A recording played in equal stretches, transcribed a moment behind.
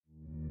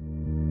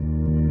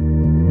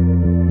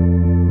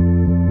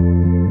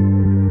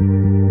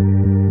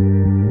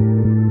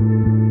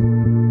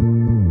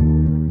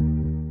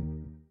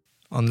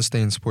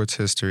Wednesday in sports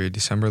history,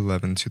 December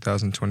 11,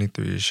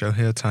 2023,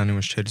 Shohei Ohtani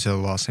was traded to the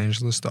Los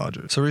Angeles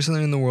Dodgers. So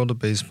recently in the world of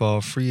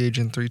baseball, free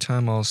agent,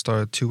 three-time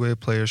All-Star, two-way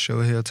player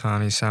Shohei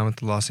Ohtani signed with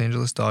the Los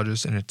Angeles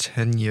Dodgers in a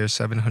 10-year,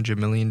 $700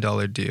 million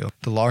deal,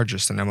 the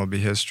largest in MLB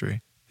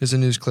history. Here's a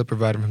news clip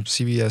provided from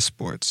CBS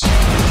Sports.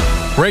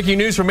 Breaking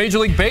news from Major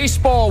League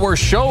Baseball, where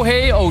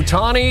Shohei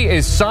Ohtani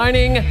is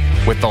signing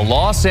with the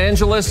Los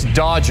Angeles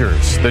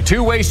Dodgers. The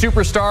two-way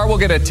superstar will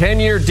get a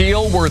 10-year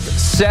deal worth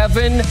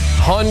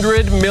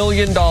 $700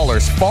 million,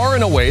 far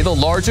and away the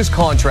largest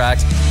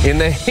contract in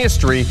the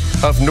history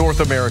of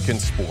North American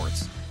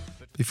sports.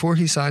 Before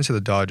he signed to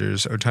the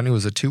Dodgers, Ohtani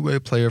was a two-way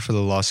player for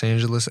the Los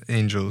Angeles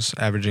Angels,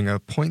 averaging a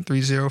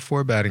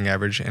 .304 batting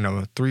average and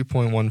a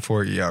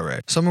 3.14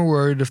 ERA. Some are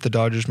worried if the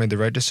Dodgers made the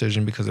right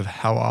decision because of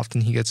how often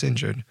he gets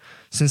injured.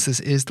 Since this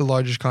is the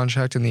largest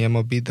contract in the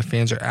MLB, the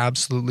fans are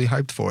absolutely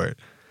hyped for it.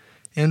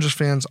 Angels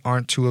fans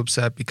aren't too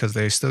upset because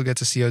they still get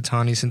to see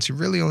Ohtani since he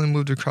really only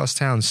moved across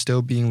town,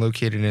 still being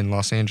located in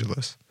Los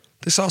Angeles.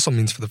 This also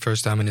means for the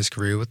first time in his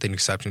career, with an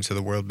exception to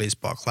the World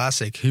Baseball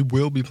Classic, he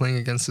will be playing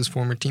against his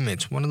former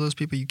teammates. One of those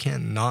people you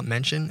can't not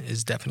mention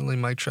is definitely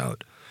Mike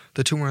Trout.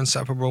 The two were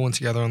inseparable when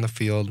together on the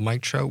field.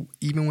 Mike Trout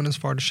even went as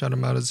far to shout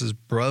him out as his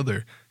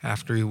brother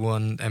after he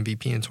won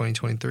MVP in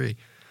 2023.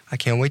 I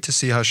can't wait to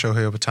see how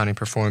Shohei Ohtani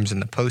performs in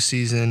the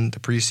postseason,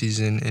 the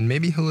preseason, and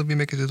maybe he'll even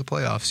make it to the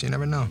playoffs. You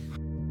never know.